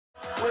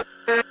Whoa,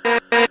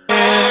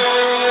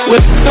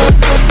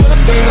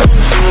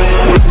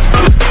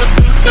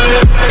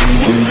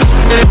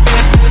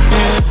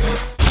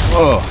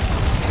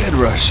 head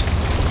rush.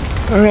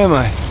 Where am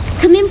I?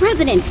 Come in,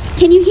 President.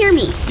 Can you hear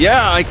me?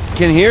 Yeah, I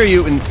can hear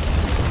you, and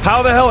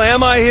how the hell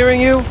am I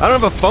hearing you? I don't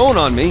have a phone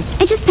on me.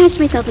 I just patched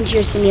myself into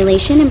your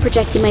simulation and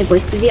projected my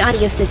voice through the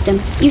audio system.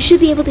 You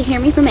should be able to hear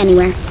me from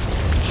anywhere.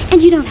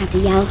 And you don't have to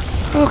yell.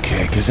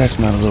 Okay, because that's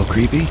not a little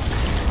creepy.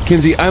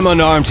 Kinsey, I'm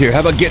unarmed here. How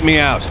about getting me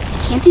out?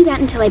 I can't do that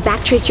until I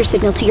backtrace your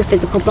signal to your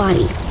physical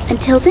body.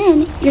 Until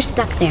then, you're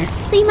stuck there,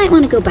 so you might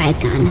want to go buy a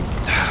gun.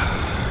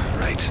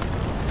 Right.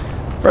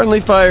 Friendly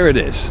fire it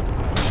is.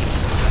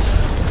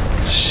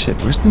 Shit,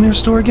 where's the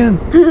nearest store again?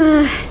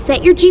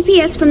 Set your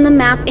GPS from the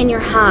map in your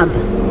hub.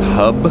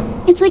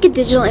 Hub? It's like a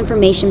digital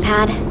information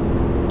pad.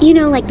 You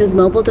know, like those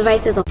mobile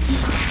devices.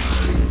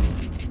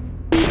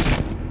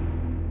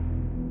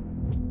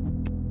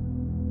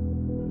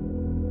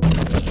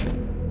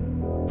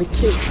 The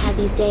kids have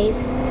these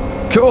days.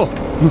 Cool.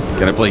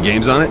 Can I play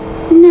games on it?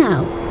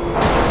 No.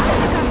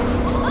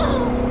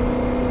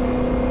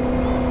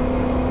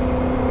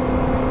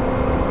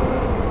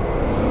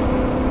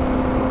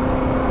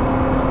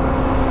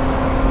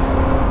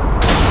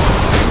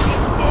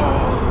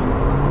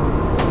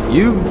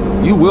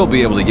 You will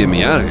be able to get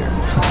me out of here,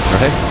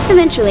 right?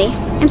 Eventually.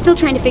 I'm still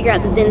trying to figure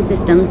out the Zin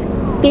systems.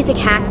 Basic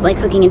hacks like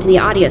hooking into the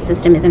audio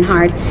system isn't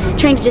hard.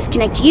 Trying to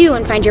disconnect you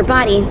and find your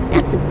body,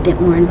 that's a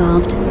bit more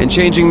involved. And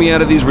changing me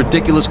out of these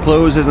ridiculous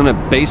clothes isn't a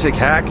basic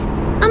hack?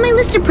 On my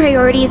list of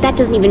priorities, that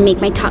doesn't even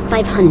make my top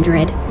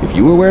 500. If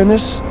you were wearing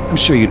this, I'm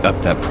sure you'd up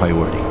that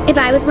priority. If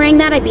I was wearing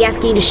that, I'd be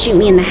asking you to shoot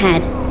me in the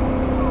head.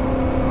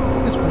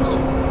 This one's...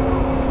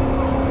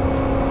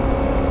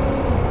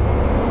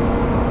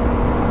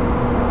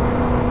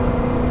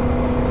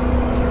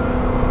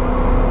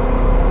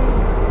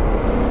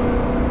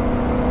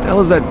 What the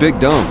hell is that big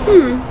dome?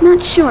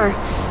 Not sure.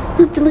 I'll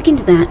have to look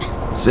into that.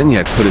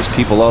 Zinyak put his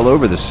people all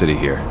over the city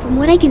here. From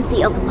what I can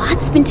see, a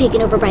lot's been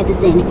taken over by the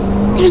Zin.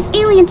 There's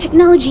alien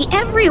technology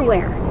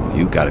everywhere.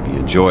 You gotta be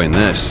enjoying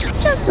this.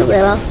 Just a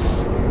little.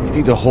 You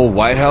think the whole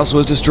White House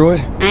was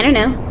destroyed? I don't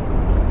know.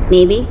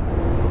 Maybe.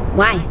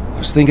 Why? I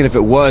was thinking if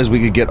it was,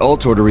 we could get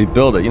Ultor to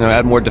rebuild it. You know,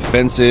 add more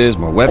defenses,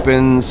 more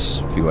weapons,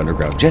 a few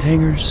underground jet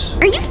hangars.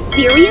 Are you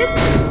serious?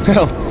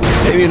 Hell,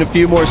 maybe in a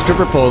few more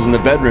stripper poles in the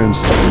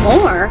bedrooms.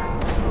 More?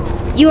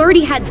 You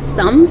already had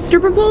some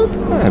stripper poles?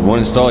 I had one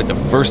installed like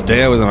the first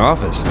day I was in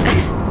office.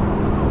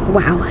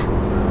 Wow.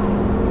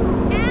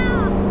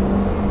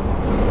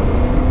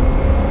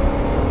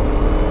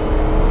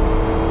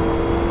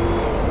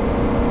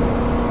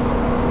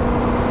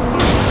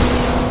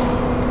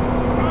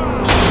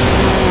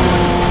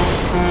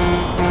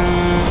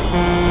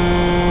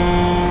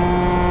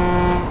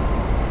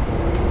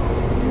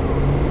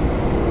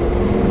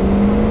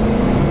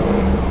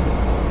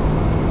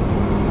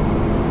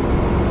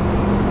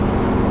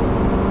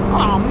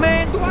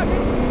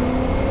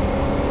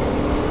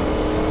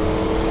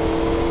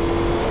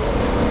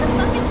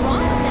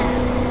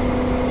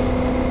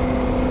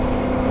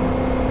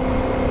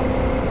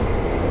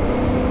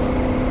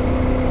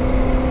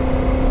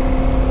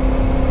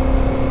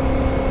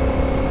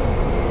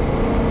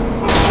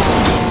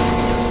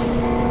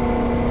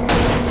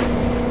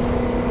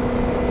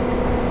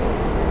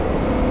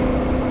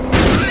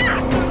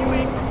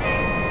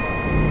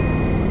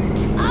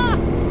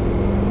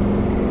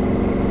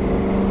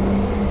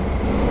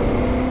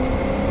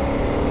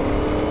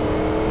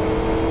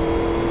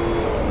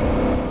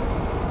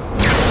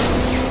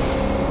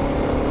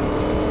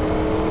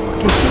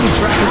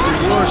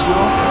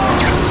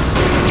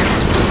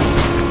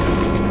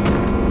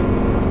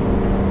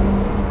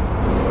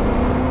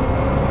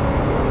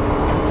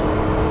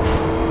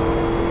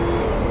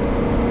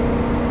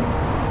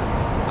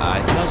 I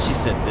thought she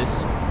said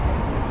this.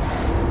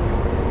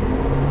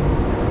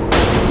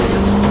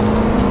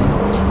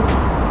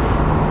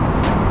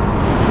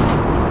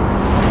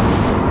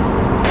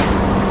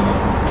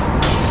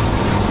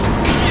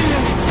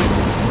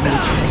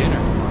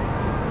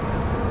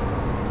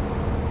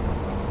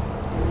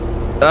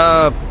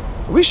 Are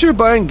we sure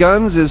buying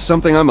guns is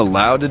something I'm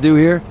allowed to do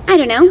here? I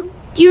don't know.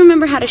 Do you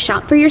remember how to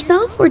shop for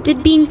yourself, or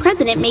did being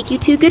president make you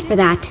too good for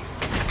that?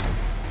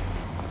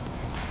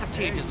 I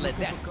can't just let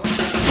that go.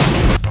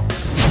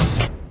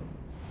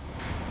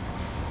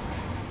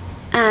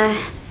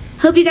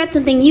 Hope you got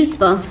something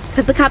useful,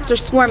 because the cops are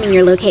swarming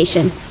your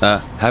location.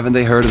 Haven't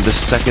they heard of the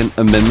Second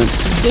Amendment?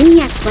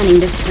 Zinyak's running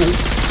this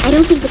place. I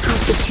don't think the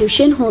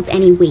Constitution holds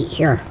any weight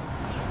here.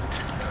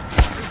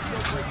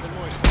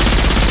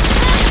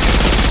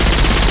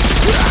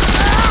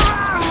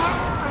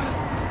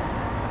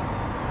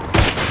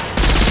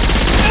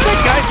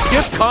 That guy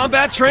skipped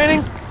combat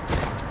training?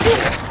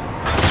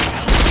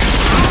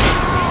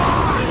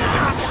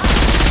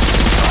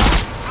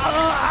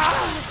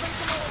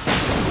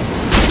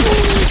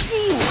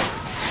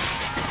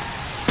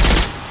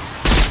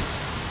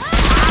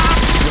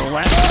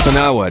 So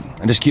now what?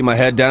 I just keep my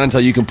head down until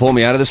you can pull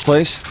me out of this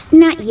place?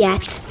 Not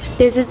yet.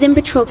 There's a Zin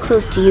patrol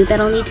close to you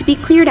that'll need to be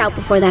cleared out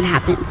before that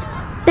happens.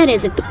 That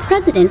is, if the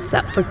president's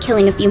up for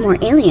killing a few more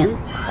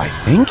aliens. Why,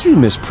 thank you,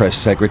 Miss Press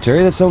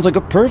Secretary. That sounds like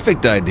a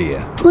perfect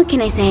idea. What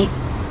can I say?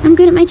 I'm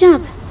good at my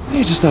job.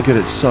 You're just not good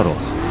at subtle.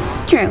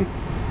 True.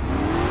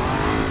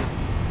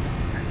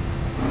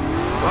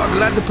 Well,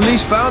 glad the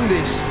police found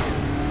this.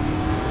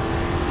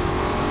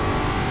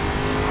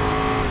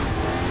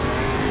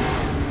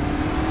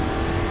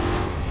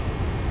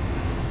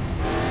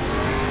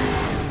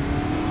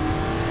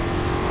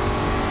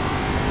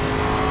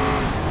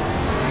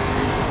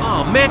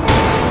 Oh, man.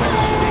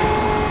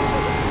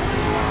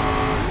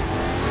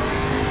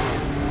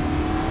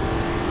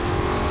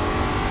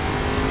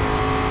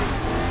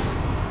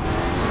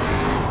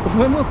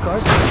 When will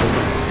cars?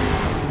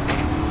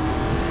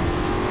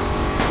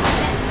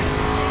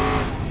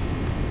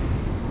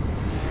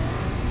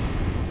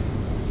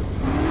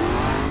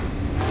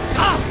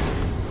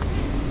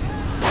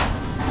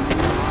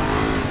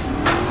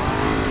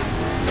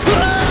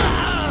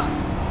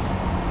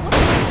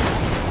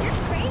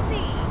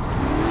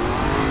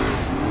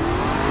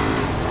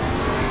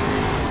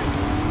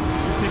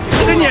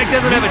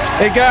 Doesn't have a...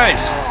 Hey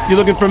guys, you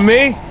looking for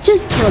me?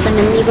 Just kill them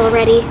and leave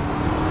already.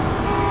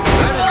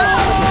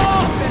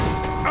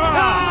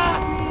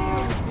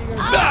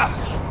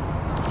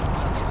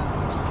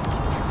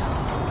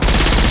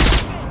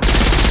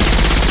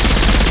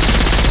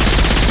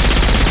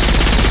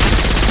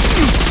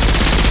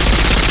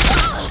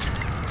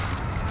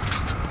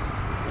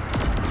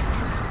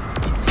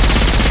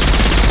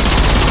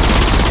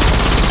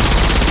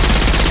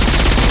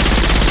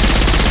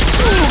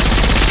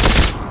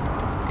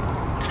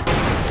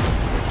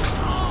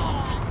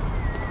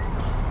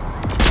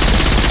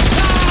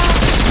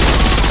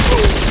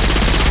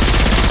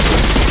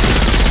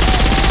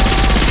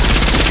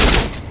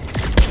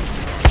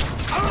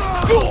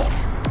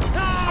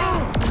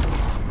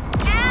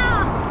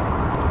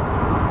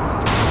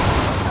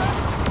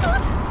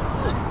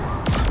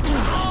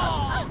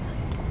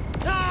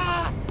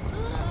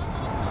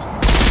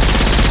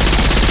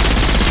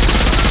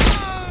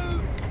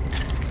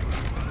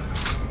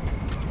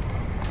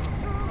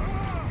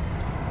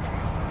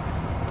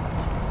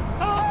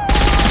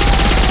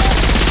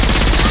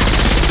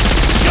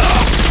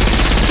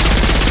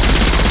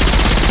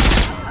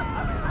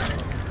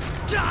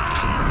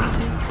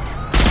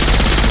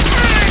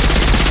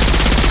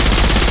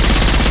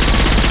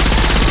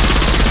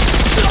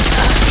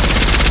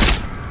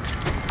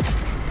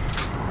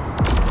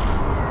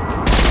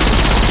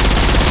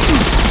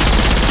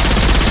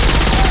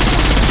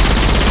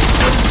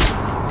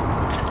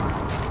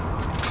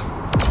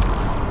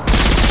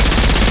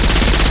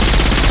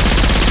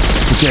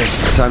 Okay,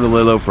 time to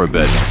lay low for a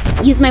bit.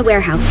 Use my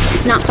warehouse.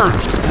 It's not far.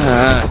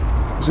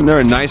 Isn't there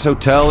a nice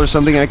hotel or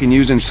something I can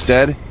use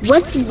instead?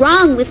 What's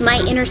wrong with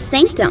my inner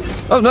sanctum?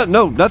 Oh,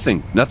 no,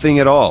 nothing. Nothing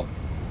at all.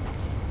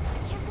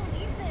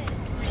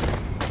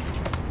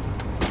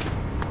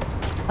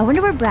 I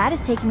wonder where Brad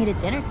is taking me to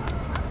dinner.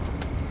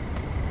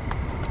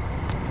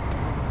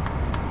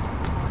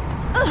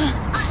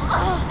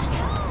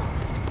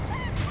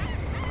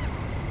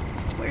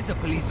 Where's a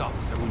police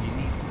officer when you need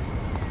one?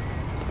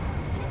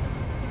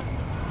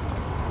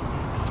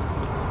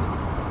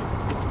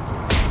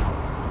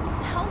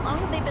 How long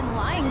have they been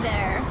lying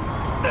there?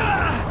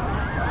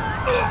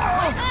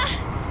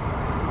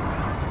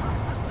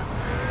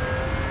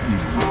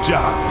 Good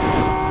job.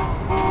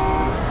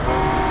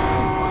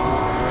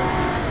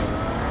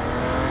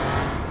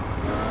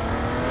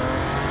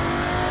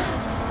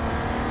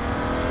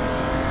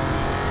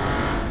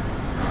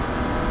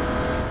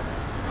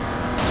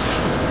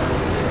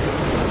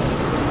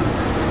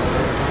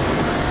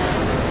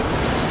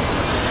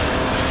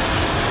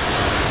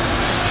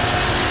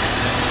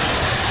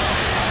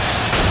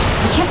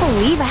 I can't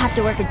believe I have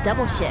to work a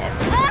double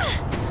shift.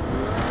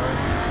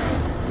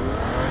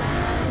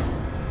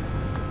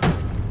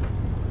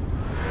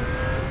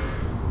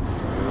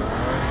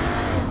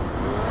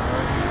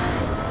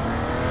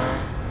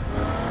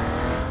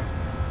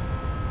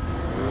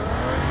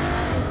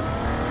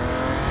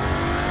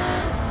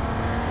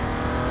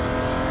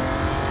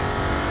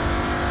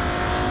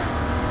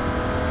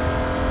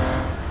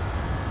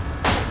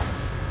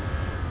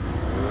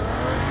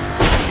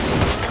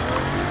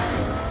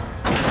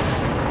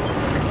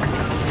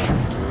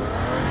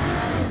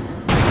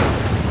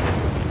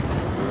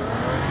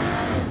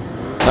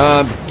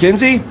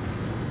 Kinsey?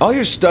 All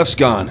your stuff's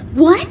gone.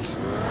 What?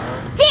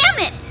 Damn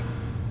it!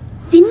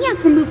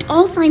 Zinyak removed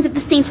all signs of the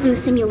Saints from the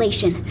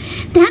simulation.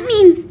 That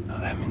means...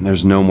 I mean,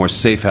 there's no more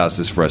safe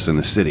houses for us in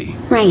the city.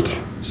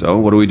 Right. So,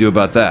 what do we do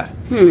about that?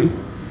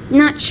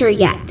 Not sure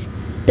yet.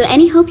 Though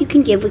any help you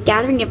can give with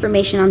gathering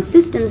information on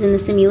systems in the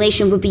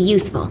simulation would be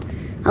useful.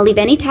 I'll leave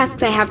any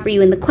tasks I have for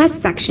you in the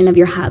quest section of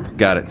your hub.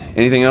 Got it.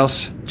 Anything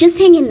else? Just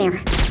hang in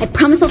there. I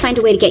promise I'll find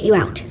a way to get you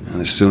out. Well,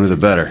 the sooner the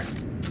better.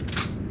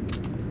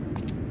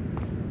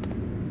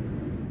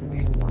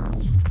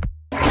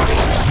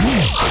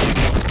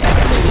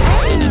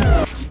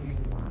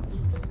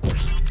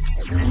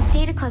 These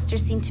data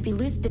clusters seem to be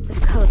loose bits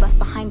of code left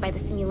behind by the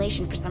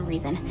simulation for some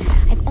reason.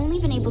 I've only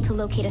been able to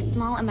locate a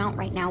small amount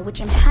right now, which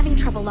I'm having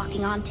trouble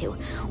locking onto.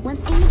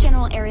 Once in the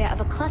general area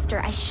of a cluster,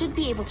 I should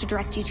be able to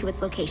direct you to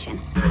its location.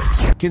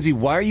 Kinsey,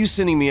 why are you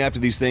sending me after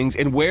these things,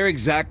 and where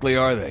exactly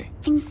are they?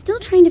 I'm still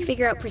trying to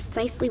figure out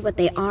precisely what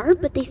they are,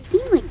 but they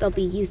seem like they'll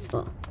be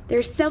useful. There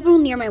are several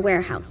near my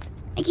warehouse.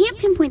 I can't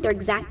pinpoint their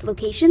exact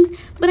locations,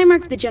 but I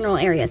marked the general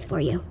areas for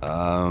you.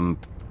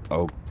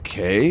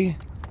 Okay.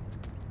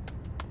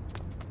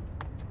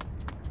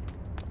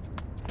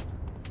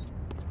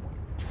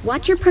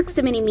 Watch your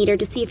proximity meter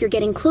to see if you're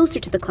getting closer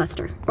to the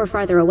cluster, or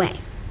farther away.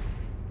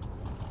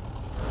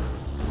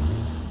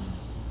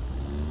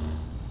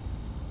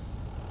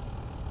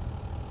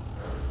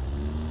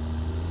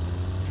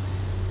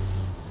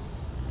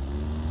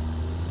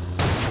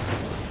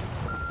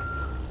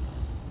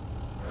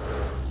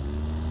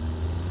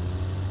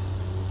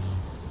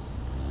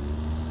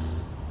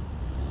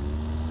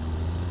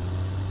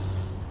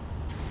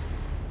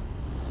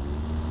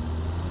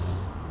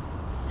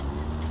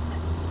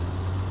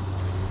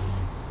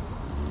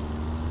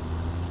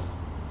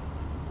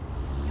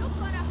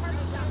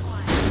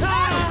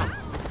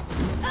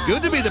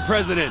 Good to be the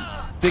president.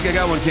 Think I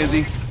got one,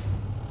 Kinsey.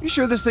 You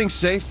sure this thing's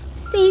safe?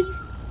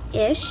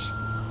 Safe-ish.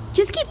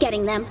 Just keep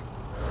getting them.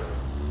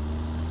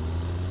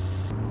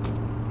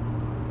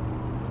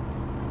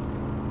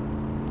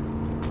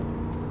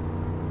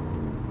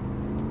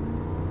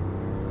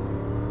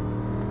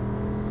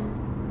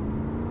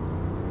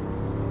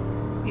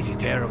 This is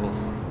terrible.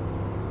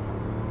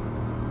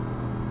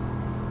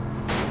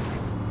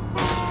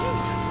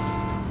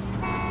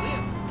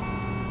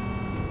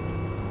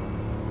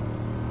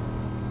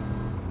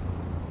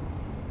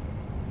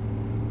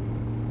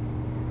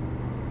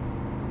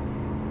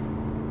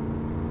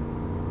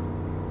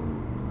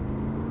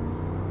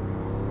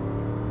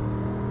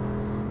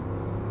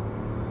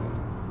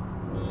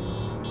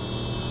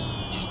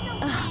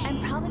 I'm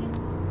probably gonna...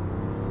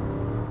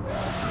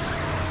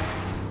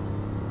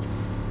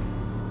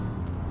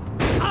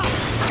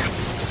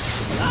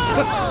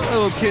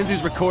 Oh,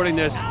 Kinsey's recording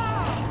this. All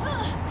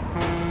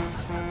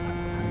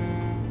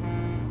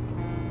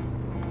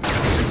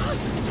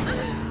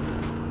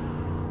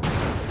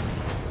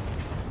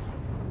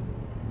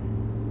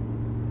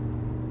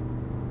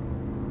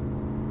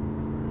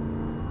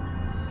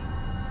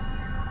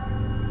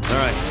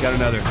right, got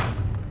another.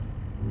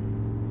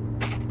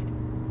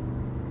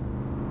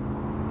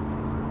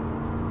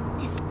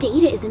 This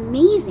data is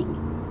amazing.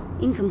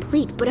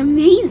 Incomplete, but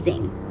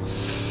amazing.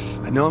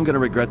 I know I'm gonna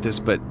regret this,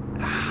 but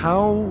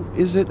how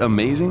is it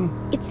amazing?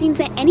 It seems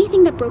that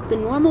anything that broke the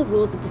normal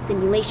rules of the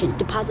simulation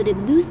deposited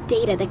loose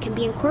data that can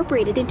be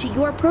incorporated into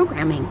your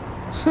programming.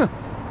 I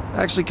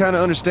actually kind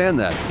of understand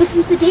that. But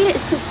since the data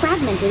is so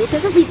fragmented, it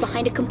doesn't leave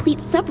behind a complete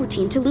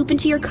subroutine to loop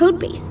into your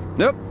codebase.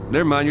 Nope,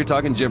 never mind, you're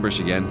talking gibberish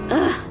again.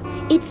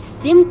 It's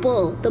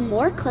simple. The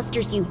more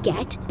clusters you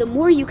get, the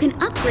more you can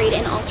upgrade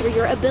and alter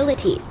your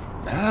abilities.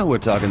 Now we're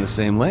talking the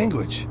same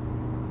language.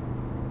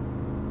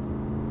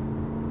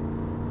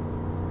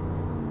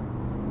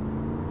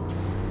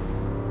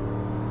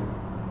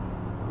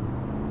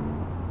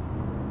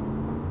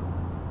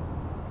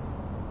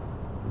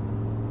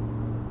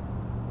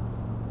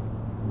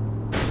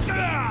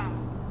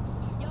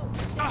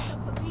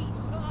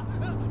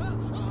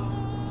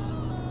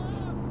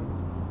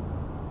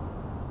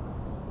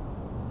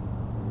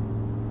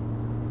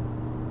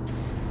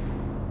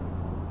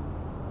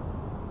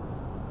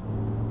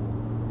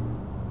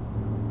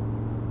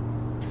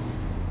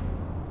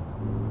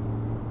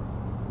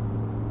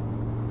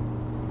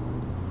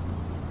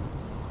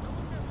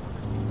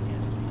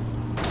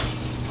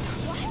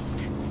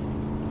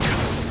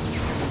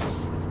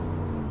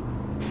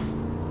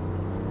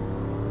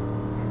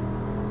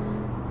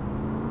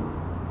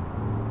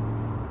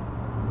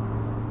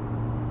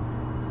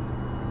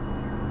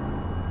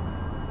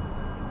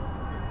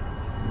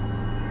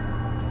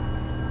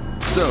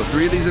 So,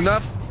 3 of these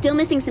enough? Still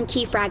missing some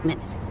key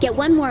fragments. Get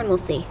one more and we'll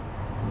see.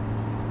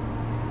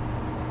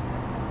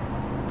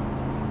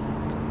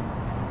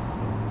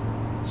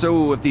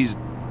 So, if these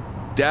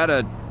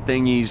data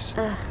thingies...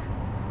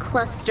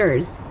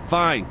 Clusters.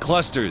 Fine,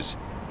 clusters.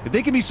 If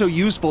they can be so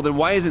useful, then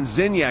why isn't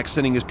Zinyak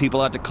sending his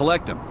people out to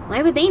collect them?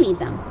 Why would they need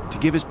them? To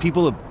give his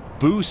people a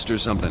boost or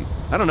something.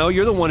 I don't know,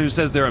 you're the one who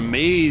says they're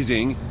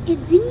amazing. If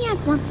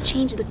Zinyak wants to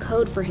change the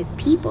code for his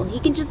people, he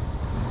can just...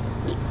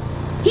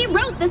 He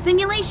wrote the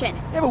simulation!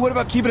 Yeah, but what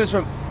about keeping us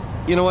from...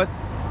 You know what?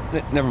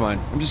 Never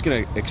mind. I'm just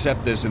gonna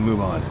accept this and move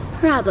on.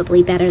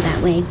 Probably better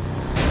that way.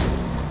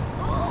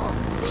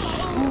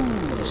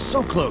 Ooh,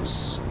 so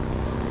close.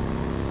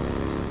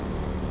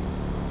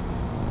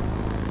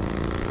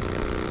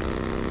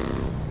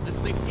 This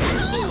thing's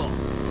getting blue.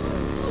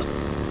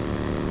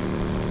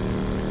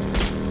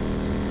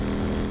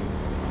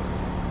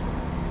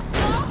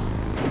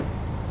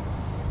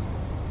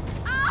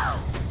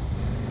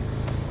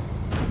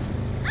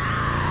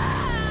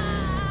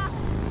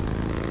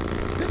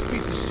 This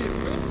piece of shit,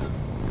 man.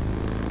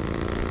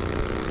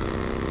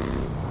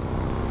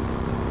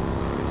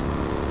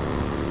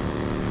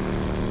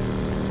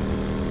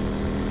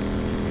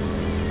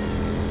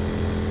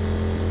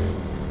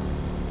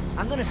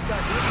 gonna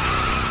start here.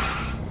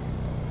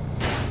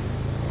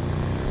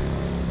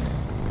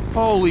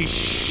 Holy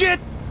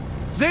shit!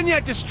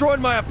 Zinyak destroyed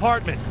my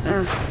apartment!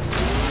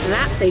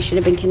 That place should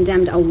have been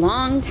condemned a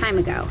long time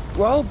ago.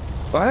 Well,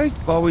 I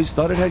always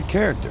thought it had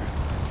character.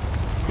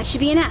 That should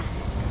be enough.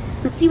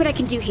 Let's see what I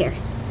can do here.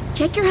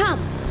 Check your hub.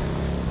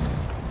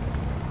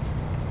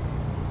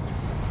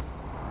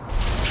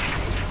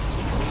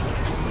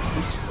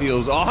 This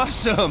feels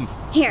awesome!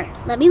 Here,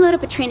 let me load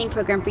up a training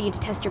program for you to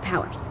test your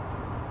powers.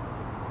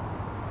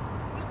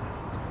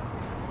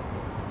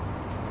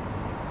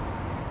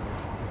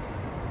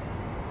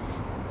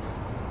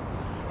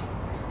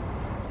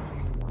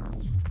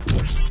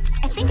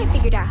 I think I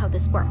figured out how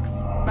this works.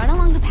 Run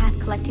along the path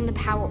collecting the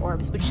power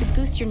orbs, which should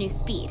boost your new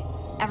speed.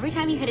 Every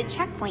time you hit a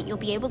checkpoint, you'll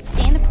be able to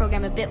stay in the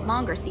program a bit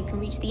longer so you can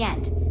reach the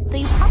end. Though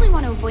you probably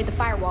want to avoid the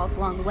firewalls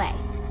along the way.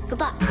 Good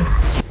luck.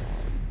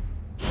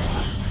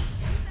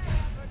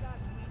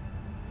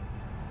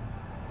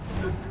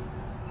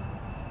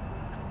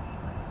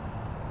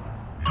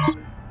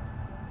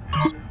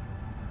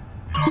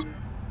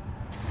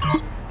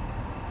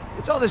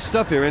 What's all this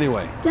stuff here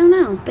anyway? Don't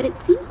know, but it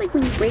seems like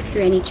when you break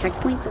through any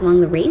checkpoints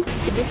along the race,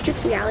 the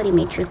district's reality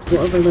matrix will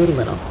overload a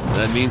little.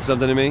 That means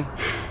something to me?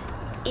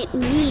 It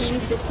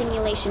means the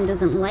simulation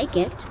doesn't like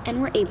it,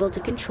 and we're able to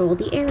control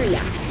the area.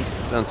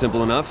 Sounds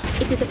simple enough.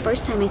 It did the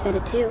first time I said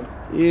it too.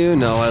 You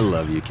know I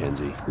love you,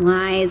 Kenzie.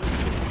 Lies.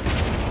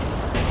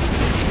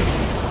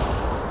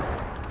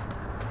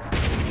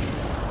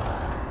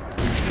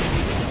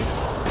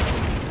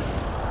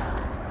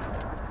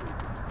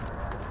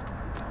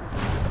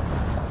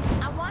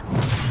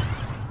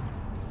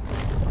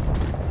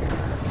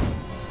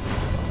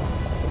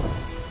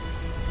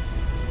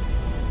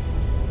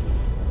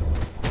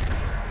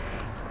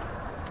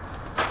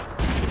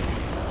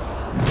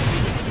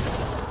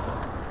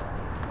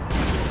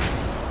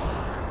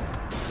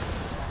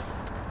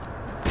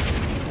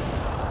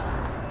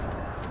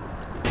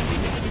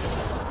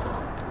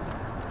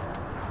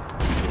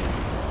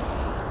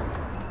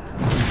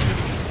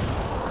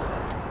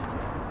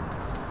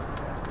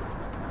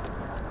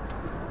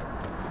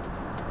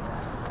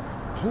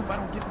 Hope I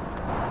don't get...